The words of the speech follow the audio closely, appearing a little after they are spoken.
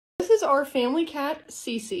This is our family cat,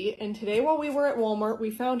 Cece, and today while we were at Walmart,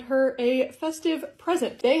 we found her a festive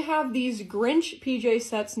present. They have these Grinch PJ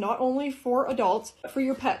sets, not only for adults, but for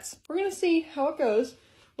your pets. We're gonna see how it goes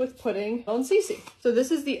with putting on Cece. So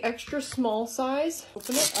this is the extra small size.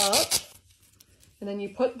 Open it up, and then you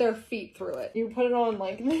put their feet through it. You put it on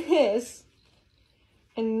like this,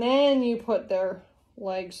 and then you put their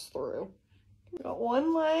legs through. Got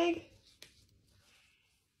one leg.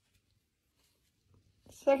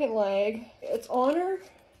 Second leg. It's on her.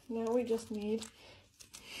 Now we just need...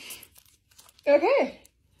 Okay.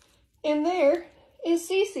 And there is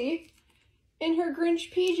Cece in her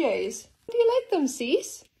Grinch PJs. Do you like them,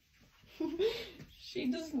 Cece?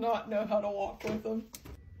 She does not know how to walk with them.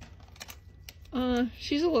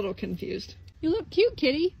 She's a little confused. You look cute,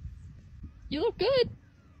 kitty. You look good.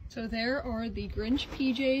 So there are the Grinch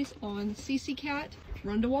PJs on Cece Cat.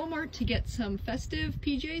 Run to Walmart to get some festive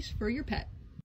PJs for your pet.